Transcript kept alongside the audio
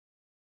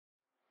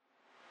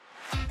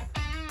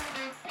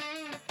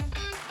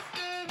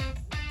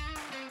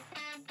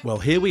Well,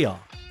 here we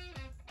are.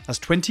 As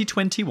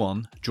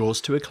 2021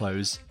 draws to a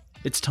close,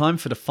 it's time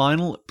for the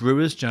final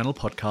Brewers Journal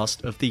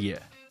podcast of the year.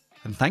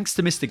 And thanks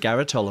to Mr.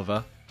 Garrett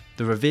Oliver,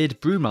 the revered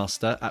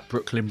brewmaster at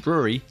Brooklyn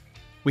Brewery,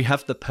 we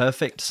have the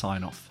perfect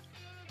sign-off.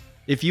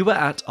 If you were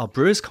at our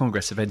Brewers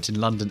Congress event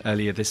in London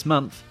earlier this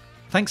month,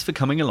 thanks for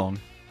coming along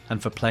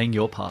and for playing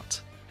your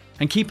part.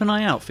 And keep an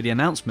eye out for the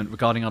announcement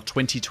regarding our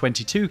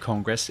 2022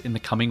 Congress in the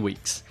coming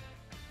weeks.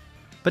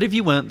 But if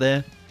you weren't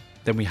there,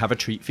 then we have a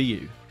treat for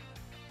you.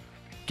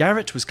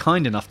 Garrett was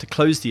kind enough to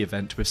close the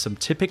event with some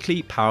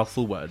typically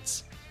powerful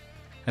words.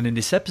 And in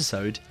this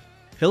episode,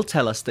 he'll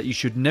tell us that you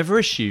should never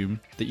assume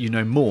that you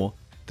know more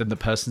than the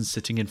person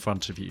sitting in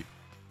front of you.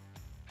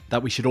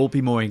 That we should all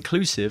be more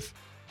inclusive,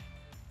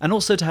 and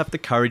also to have the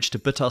courage to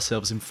put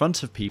ourselves in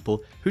front of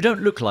people who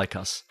don't look like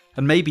us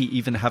and maybe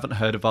even haven't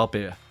heard of our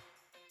beer.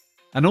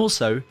 And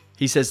also,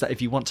 he says that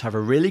if you want to have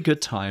a really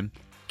good time,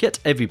 get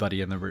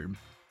everybody in the room.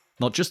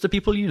 Not just the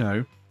people you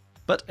know,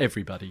 but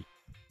everybody.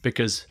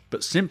 Because,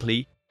 but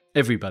simply,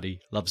 everybody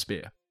loves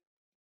beer.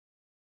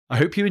 I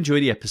hope you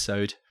enjoy the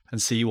episode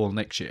and see you all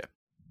next year.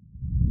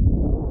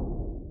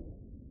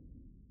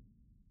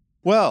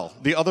 Well,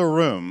 the other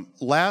room.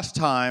 Last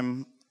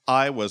time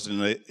I was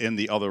in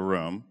the other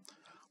room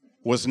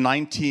was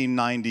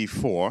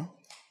 1994,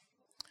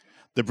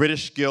 the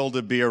British Guild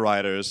of Beer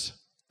Writers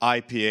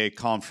IPA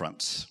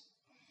conference.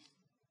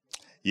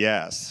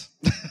 Yes.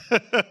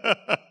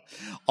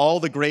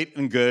 All the great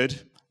and good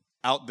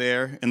out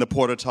there in the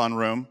Porterton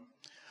room.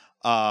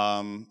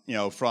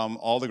 From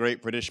all the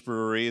great British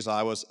breweries,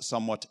 I was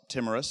somewhat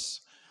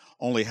timorous,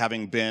 only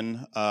having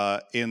been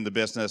in the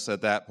business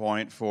at that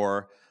point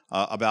for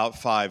about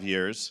 5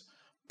 years.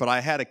 But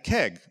I had a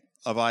keg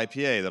of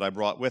IPA that I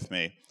brought with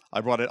me. I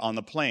brought it on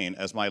the plane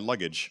as my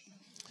luggage.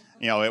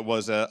 It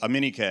was a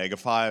mini keg, a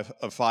 5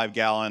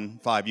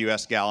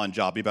 US gallon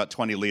job, about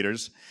 20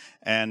 liters,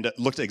 and it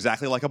looked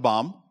exactly like a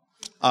bomb.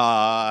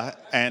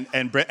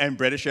 And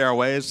British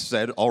Airways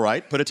said, all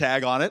right, put a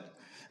tag on it,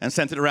 and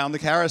sent it around the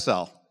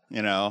carousel,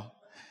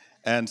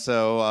 And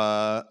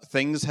so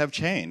things have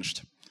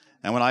changed.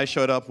 And when I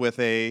showed up with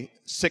a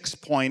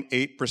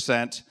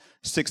 6.8%,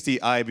 60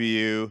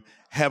 IBU,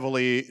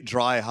 heavily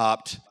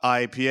dry-hopped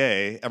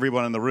IPA,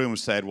 everyone in the room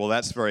said, well,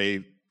 that's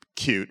very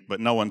cute, but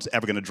no one's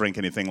ever going to drink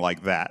anything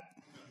like that.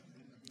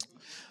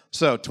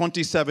 So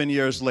 27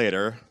 years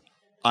later,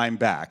 I'm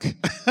back.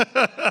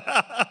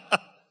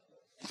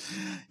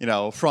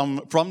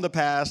 From the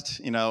past,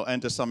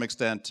 and to some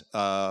extent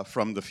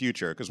from the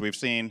future, because we've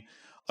seen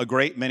a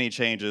great many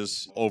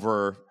changes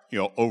over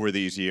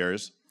these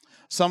years.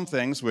 Some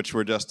things which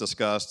were just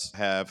discussed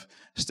have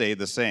stayed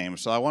the same.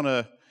 So I want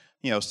to,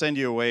 send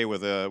you away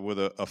with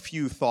a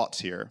few thoughts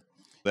here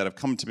that have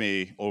come to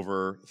me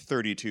over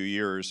 32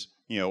 years,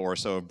 or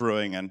so of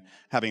brewing, and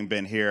having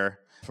been here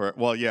for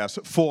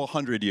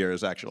 400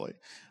 years actually.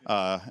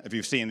 If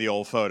you've seen the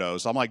old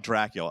photos, I'm like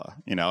Dracula.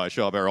 I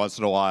show up every once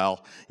in a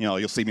while.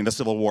 You'll see me in the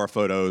Civil War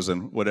photos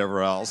and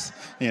whatever else.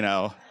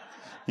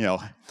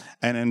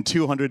 And in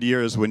 200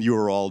 years, when you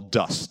are all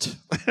dust,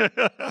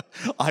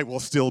 I will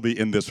still be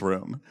in this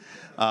room.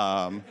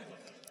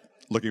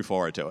 Looking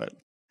forward to it.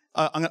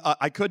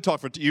 I could talk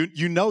for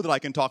you know that I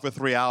can talk for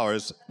 3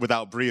 hours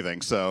without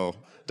breathing. So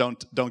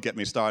don't get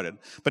me started.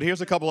 But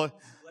here's a couple of.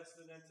 Less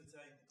than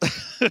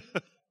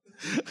entertaining.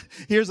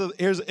 Here's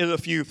a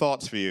few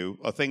thoughts for you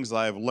of things that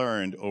I've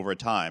learned over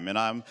time. And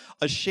I'm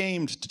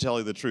ashamed to tell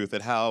you the truth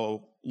at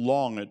how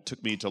long it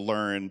took me to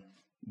learn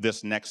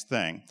this next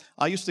thing.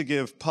 I used to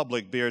give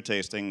public beer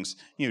tastings,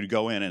 to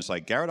go in and it's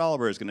like, Garrett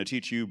Oliver is going to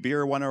teach you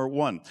beer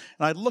 101. And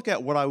I'd look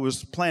at what I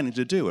was planning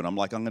to do, and I'm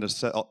like, I'm going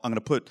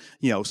to put,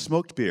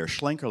 smoked beer,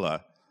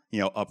 Schlenkerla,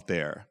 up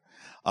there.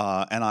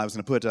 And I was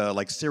going to put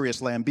like Sirius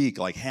Lambic,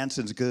 like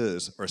Hansen's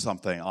Goose or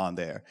something on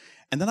there.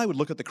 And then I would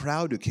look at the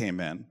crowd who came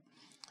in.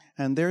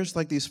 And there's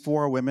like these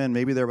 4 women,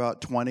 maybe they're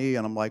about 20,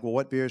 and I'm like, well,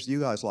 what beers do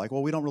you guys like?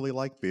 Well, we don't really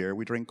like beer.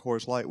 We drink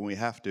Coors Light when we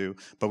have to,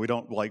 but we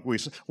don't like, well,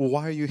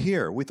 why are you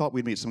here? We thought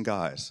we'd meet some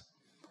guys.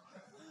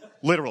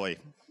 Literally.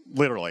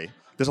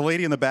 There's a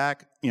lady in the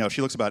back,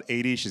 she looks about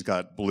 80, she's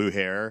got blue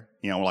hair,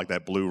 like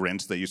that blue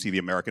rinse that you see the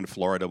American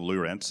Florida blue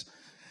rinse.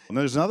 And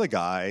there's another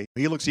guy,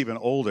 he looks even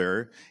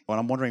older, and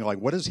I'm wondering, like,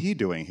 what is he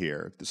doing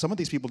here? Some of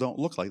these people don't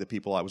look like the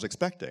people I was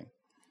expecting.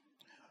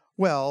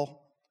 Well,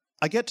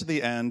 I get to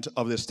the end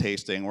of this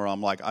tasting where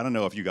I'm like, I don't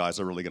know if you guys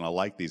are really going to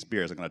like these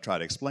beers. I'm going to try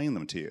to explain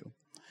them to you.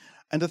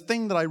 And the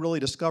thing that I really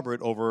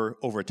discovered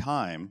over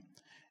time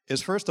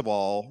is, first of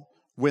all,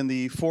 when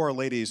the 4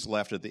 ladies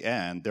left at the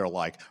end, they're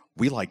like,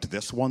 we liked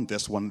this one,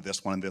 this one,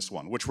 this one, and this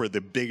one, which were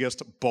the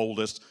biggest,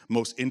 boldest,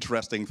 most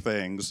interesting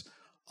things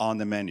on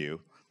the menu.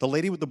 The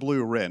lady with the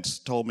blue rinse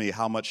told me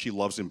how much she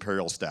loves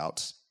Imperial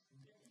Stouts.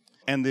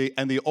 And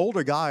the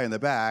older guy in the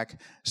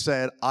back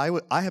said, I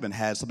haven't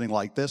had something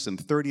like this in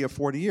 30 or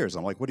 40 years.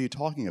 I'm like, what are you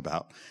talking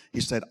about? He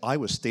said, I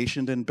was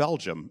stationed in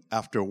Belgium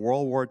after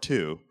World War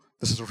II.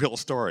 This is a real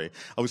story.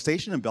 I was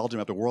stationed in Belgium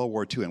after World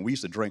War II, and we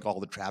used to drink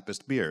all the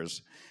Trappist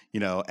beers,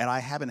 and I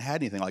haven't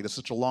had anything like this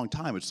in such a long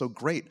time. It's so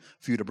great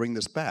for you to bring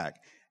this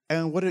back.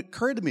 And what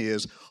occurred to me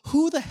is,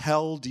 who the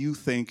hell do you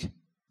think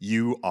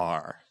you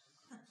are?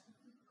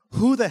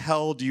 Who the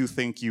hell do you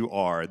think you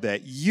are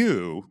that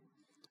you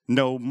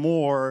know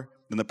more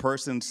than the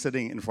person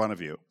sitting in front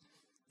of you?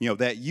 You know,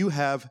 that you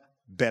have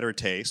better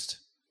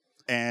taste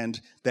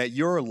and that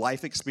your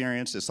life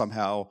experience is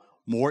somehow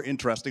more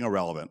interesting or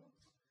relevant.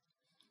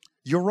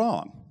 You're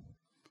wrong.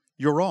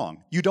 You're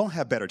wrong. You don't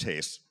have better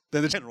taste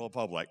than the general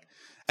public.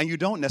 And you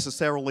don't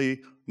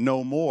necessarily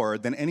know more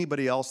than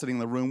anybody else sitting in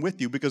the room with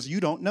you because you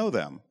don't know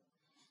them.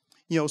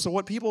 You know, so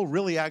what people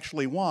really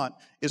actually want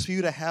is for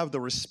you to have the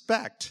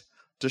respect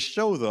to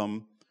show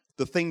them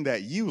the thing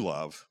that you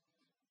love.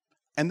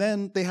 And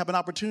then they have an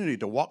opportunity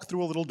to walk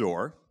through a little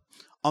door.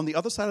 On the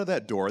other side of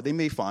that door, they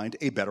may find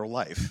a better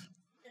life.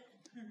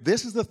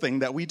 This is the thing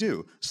that we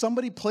do.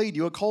 Somebody played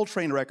you a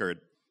Coltrane record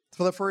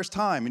for the first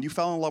time and you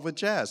fell in love with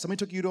jazz. Somebody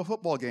took you to a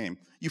football game.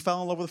 You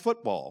fell in love with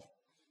football.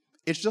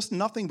 It's just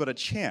nothing but a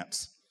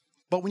chance.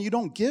 But when you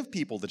don't give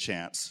people the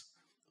chance,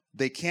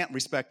 they can't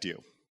respect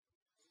you.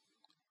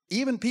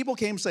 Even people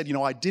came and said, you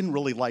know, I didn't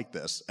really like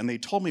this. And they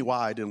told me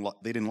why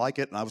they didn't like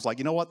it. And I was like,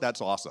 you know what?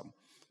 That's awesome.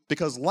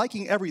 Because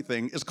liking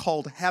everything is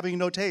called having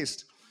no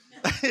taste.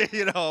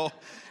 You know,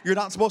 you're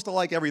not supposed to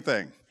like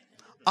everything.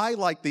 I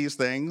like these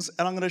things,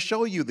 and I'm going to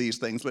show you these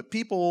things. But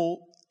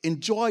people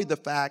enjoyed the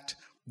fact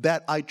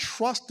that I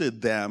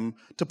trusted them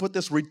to put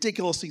this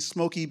ridiculously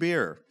smoky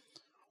beer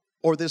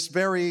or this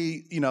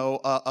very,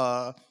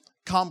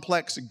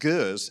 complex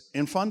goods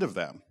in front of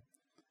them.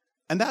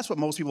 And that's what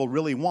most people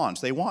really want.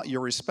 They want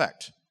your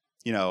respect,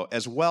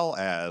 as well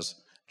as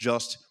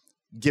just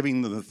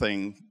giving them the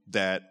thing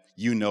that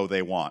you know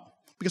they want.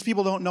 Because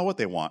people don't know what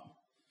they want.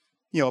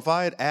 If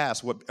I had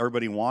asked what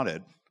everybody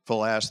wanted for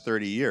the last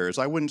 30 years,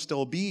 I wouldn't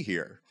still be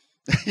here.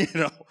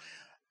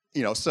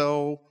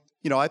 So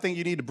I think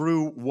you need to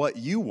brew what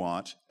you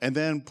want and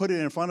then put it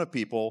in front of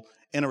people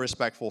in a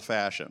respectful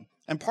fashion.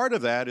 And part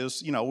of that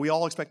is, we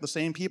all expect the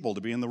same people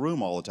to be in the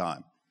room all the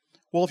time.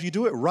 Well, if you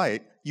do it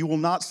right, you will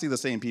not see the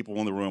same people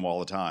in the room all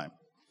the time.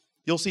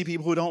 You'll see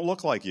people who don't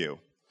look like you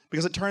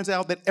because it turns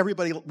out that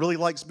everybody really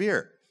likes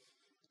beer.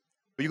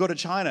 But you go to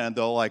China and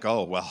they're like,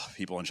 oh, well,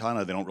 people in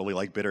China, they don't really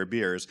like bitter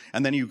beers.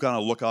 And then you kind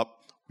of look up,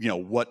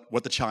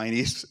 what the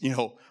Chinese,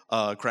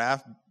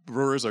 craft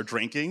brewers are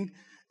drinking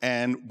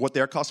and what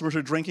their customers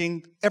are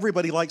drinking.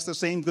 Everybody likes the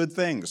same good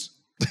things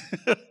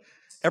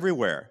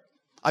everywhere.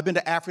 I've been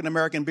to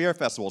African-American beer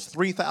festivals,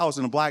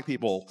 3,000 black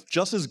people,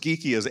 just as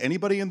geeky as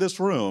anybody in this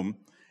room,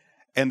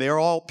 and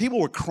people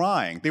were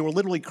crying. They were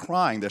literally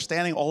crying. They're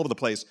standing all over the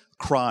place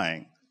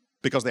crying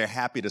because they're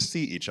happy to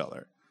see each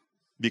other,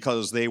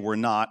 because they were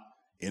not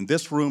in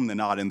this room, they're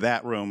not in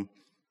that room,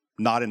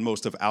 not in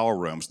most of our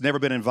rooms, never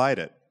been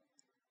invited.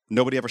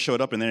 Nobody ever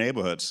showed up in their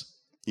neighborhoods,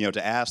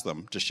 to ask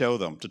them, to show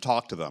them, to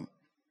talk to them,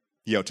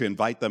 to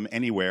invite them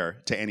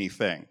anywhere to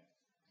anything.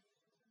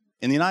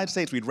 In the United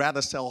States, we'd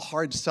rather sell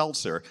hard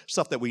seltzer,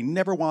 stuff that we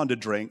never wanted to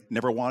drink,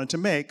 never wanted to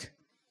make,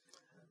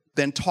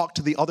 than talk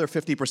to the other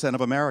 50%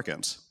 of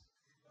Americans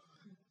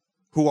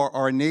who are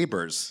our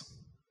neighbors.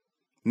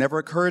 Never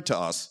occurred to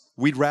us.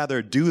 We'd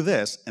rather do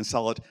this and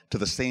sell it to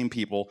the same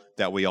people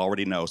that we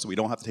already know, so we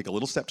don't have to take a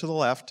little step to the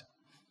left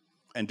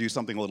and do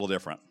something a little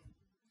different.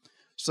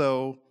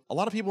 So a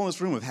lot of people in this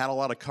room have had a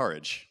lot of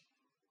courage.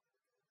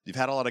 You've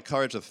had a lot of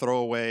courage to throw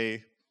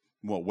away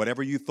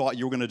whatever you thought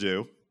you were going to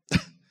do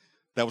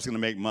that was going to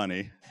make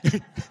money.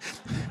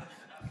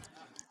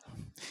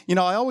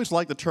 I always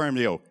like the term,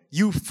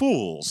 you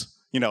fools,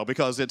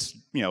 because it's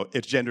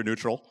gender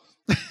neutral,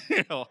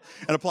 and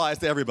applies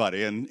to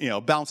everybody,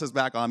 and, bounces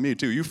back on me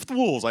too. You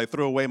fools, I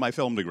threw away my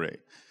film degree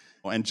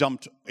and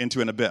jumped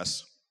into an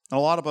abyss. And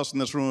a lot of us in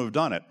this room have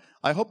done it.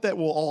 I hope that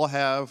we'll all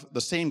have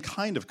the same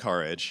kind of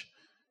courage,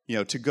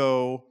 to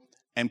go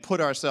and put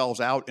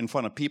ourselves out in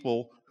front of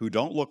people who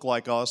don't look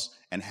like us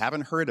and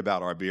haven't heard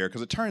about our beer,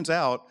 because it turns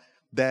out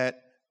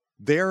that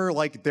they're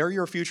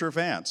your future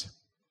fans,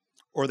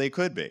 or they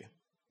could be.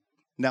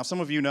 Now, some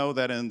of you know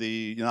that in the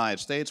United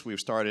States, we've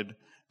started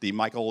the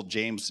Michael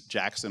James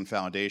Jackson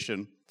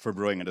Foundation for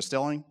Brewing and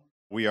Distilling.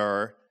 We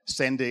are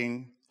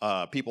sending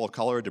people of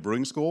color to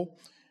brewing school,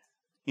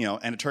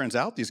 and it turns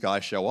out these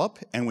guys show up,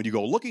 and when you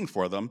go looking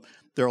for them,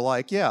 they're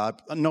like, yeah,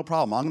 no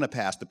problem, I'm going to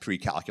pass the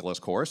pre-calculus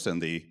course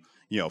and the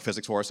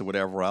physics course and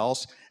whatever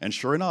else. And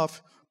sure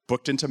enough,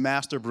 booked into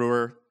master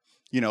brewer,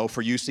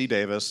 for UC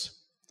Davis.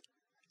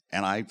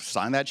 And I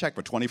signed that check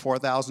for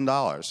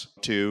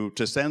 $24,000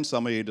 to send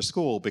somebody to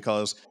school,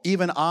 because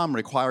even I'm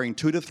requiring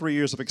 2 to 3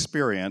 years of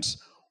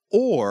experience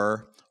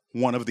or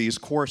one of these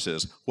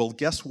courses. Well,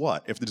 guess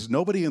what? If there's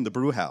nobody in the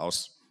brew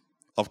house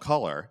of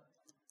color,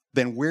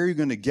 then where are you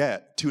going to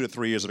get 2 to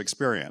 3 years of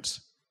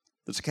experience?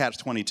 That's a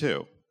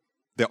catch-22.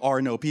 There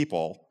are no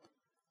people.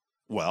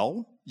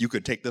 Well, you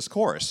could take this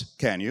course,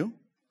 can you?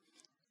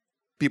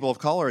 People of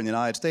color in the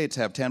United States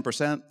have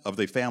 10% of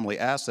the family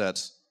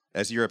assets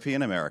as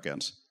European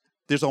Americans.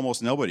 There's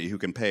almost nobody who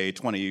can pay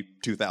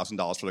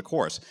 $22,000 for the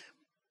course.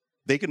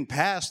 They can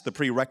pass the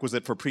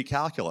prerequisite for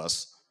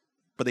pre-calculus,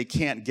 but they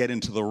can't get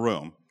into the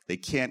room. They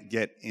can't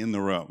get in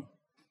the room.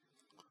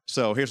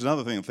 So here's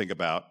another thing to think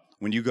about.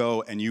 When you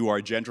go and you are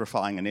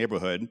gentrifying a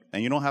neighborhood,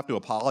 and you don't have to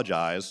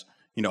apologize,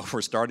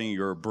 for starting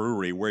your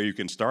brewery where you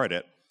can start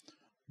it,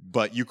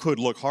 but you could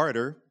look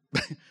harder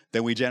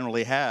than we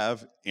generally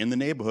have in the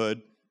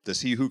neighborhood to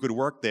see who could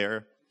work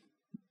there,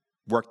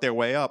 work their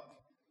way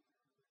up,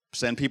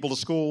 send people to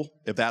school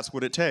if that's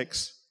what it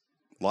takes.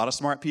 A lot of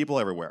smart people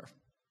everywhere,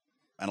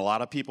 and a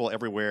lot of people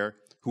everywhere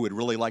who would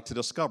really like to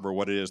discover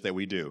what it is that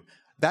we do.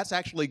 That's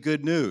actually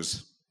good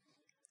news.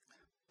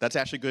 That's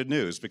actually good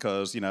news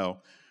because,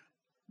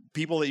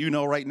 people that you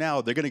know right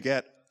now, they're going to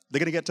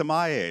get to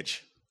my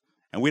age,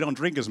 and we don't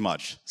drink as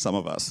much, some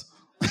of us.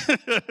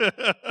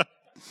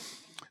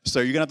 So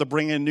you're going to have to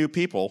bring in new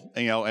people,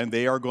 and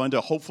they are going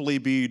to hopefully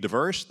be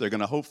diverse. They're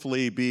going to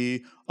hopefully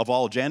be of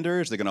all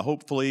genders. They're going to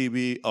hopefully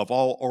be of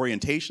all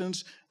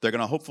orientations. They're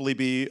going to hopefully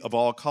be of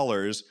all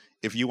colors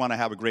if you want to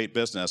have a great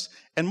business.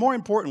 And more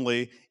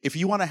importantly, if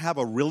you want to have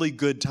a really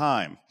good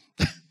time.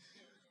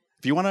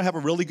 If you want to have a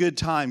really good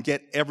time,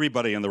 get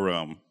everybody in the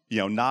room,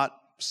 not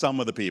some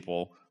of the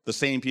people, the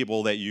same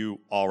people that you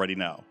already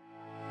know.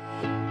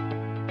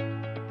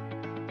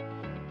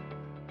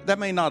 That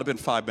may not have been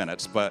 5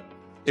 minutes, but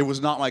it was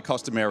not my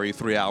customary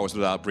 3 hours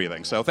without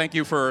breathing. So thank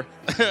you for...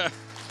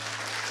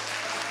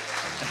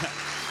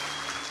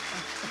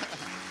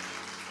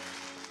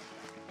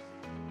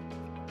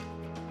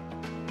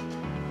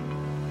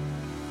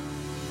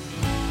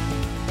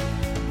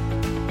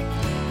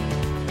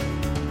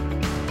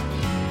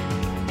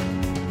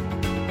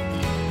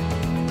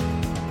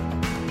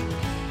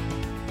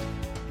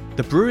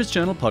 The Brewers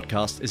Journal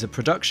podcast is a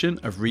production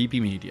of Reby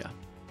Media,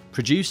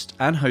 produced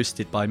and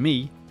hosted by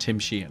me, Tim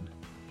Sheehan.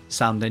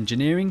 Sound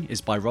engineering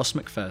is by Ross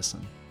McPherson.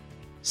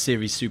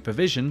 Series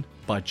supervision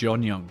by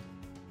John Young.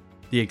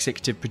 The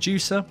executive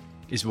producer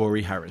is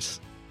Rory Harris.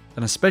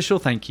 And a special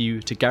thank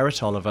you to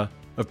Garrett Oliver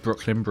of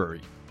Brooklyn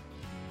Brewery.